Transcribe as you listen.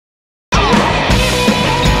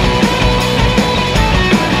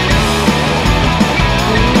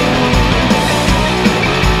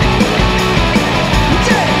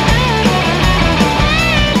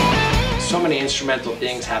instrumental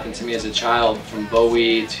things happened to me as a child, from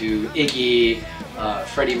Bowie to Iggy,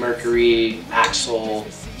 Freddie Mercury,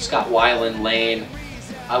 Axl, Scott Weiland, Lane.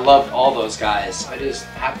 I loved all those guys. I just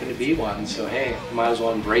happened to be one, so hey, might as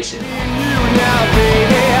well embrace it.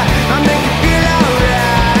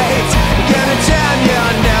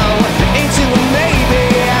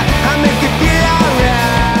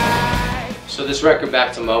 So this record,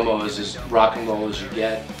 Back to Momo, is as rock and roll as you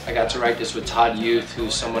get. I got to write this with Todd Youth,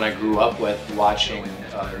 who's someone I grew up with watching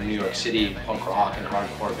New York City punk rock and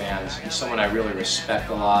hardcore bands. He's someone I really respect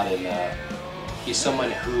a lot, and he's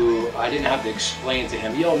someone who I didn't have to explain to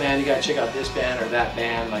him, yo man, you gotta check out this band or that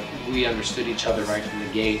band. Like, we understood each other right from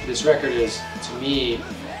the gate. This record is, to me,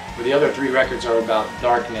 where the other three records are about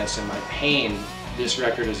darkness and my pain, this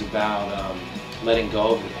record is about letting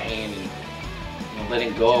go of the pain and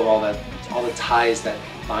letting go of all the ties that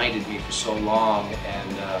binded me for so long,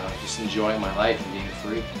 and just enjoying my life and being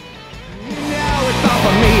free. Now it's all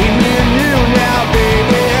for me and you now,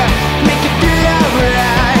 baby. Make it feel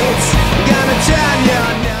alright. Gonna turn you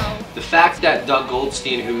now. The fact that Doug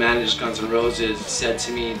Goldstein, who managed Guns N' Roses, said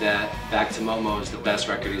to me that Back to Momo is the best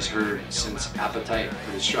record he's heard since Appetite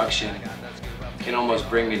for Destruction can almost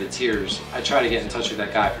bring me to tears. I try to get in touch with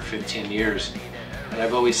that guy for 15 years, and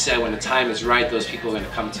I've always said when the time is right, those people are going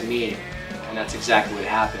to come to me. And that's exactly what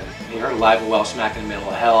happened. He heard Alive and Well, Smack in the Middle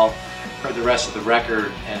of Hell, heard the rest of the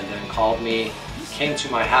record, and then called me, came to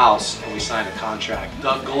my house, and we signed a contract.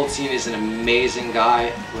 Doug Goldstein is an amazing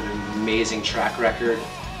guy with an amazing track record,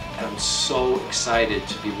 and I'm so excited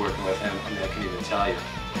to be working with him. I mean, I can't even tell you.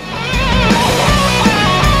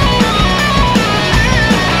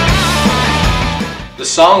 The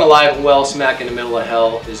song Alive and Well, Smack in the Middle of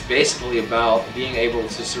Hell is basically about being able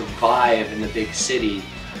to survive in the big city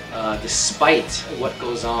despite what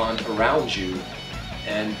goes on around you,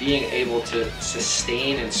 and being able to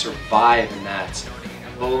sustain and survive in that,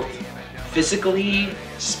 both physically,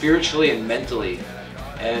 spiritually, and mentally.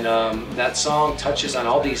 And that song touches on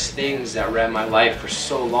all these things that ran my life for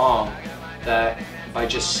so long that by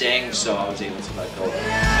just saying so, I was able to let go of it.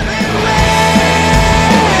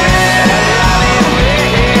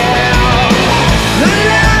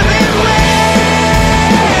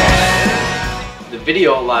 The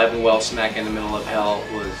video Alive and Well, Smack in the Middle of Hell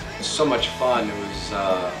was so much fun. It was,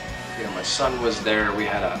 my son was there. We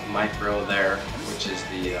had a micro there, which is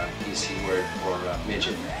the PC word for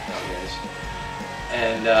midget nowadays.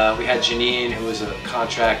 And we had Janine, who was a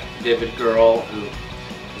contract vivid girl who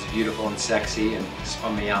was beautiful and sexy, and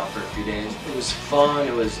spun me out for a few days. It was fun.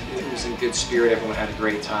 It was in good spirit. Everyone had a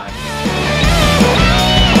great time.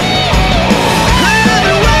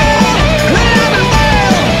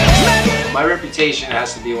 My reputation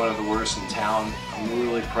has to be one of the worst in town. I'm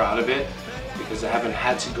really proud of it because I haven't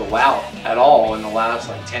had to go out at all in the last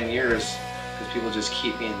like 10 years, because people just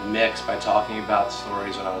keep me in the mix by talking about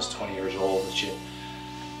stories when I was 20 years old and shit.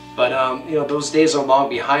 But those days are long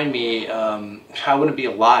behind me. I wouldn't be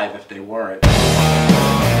alive if they weren't.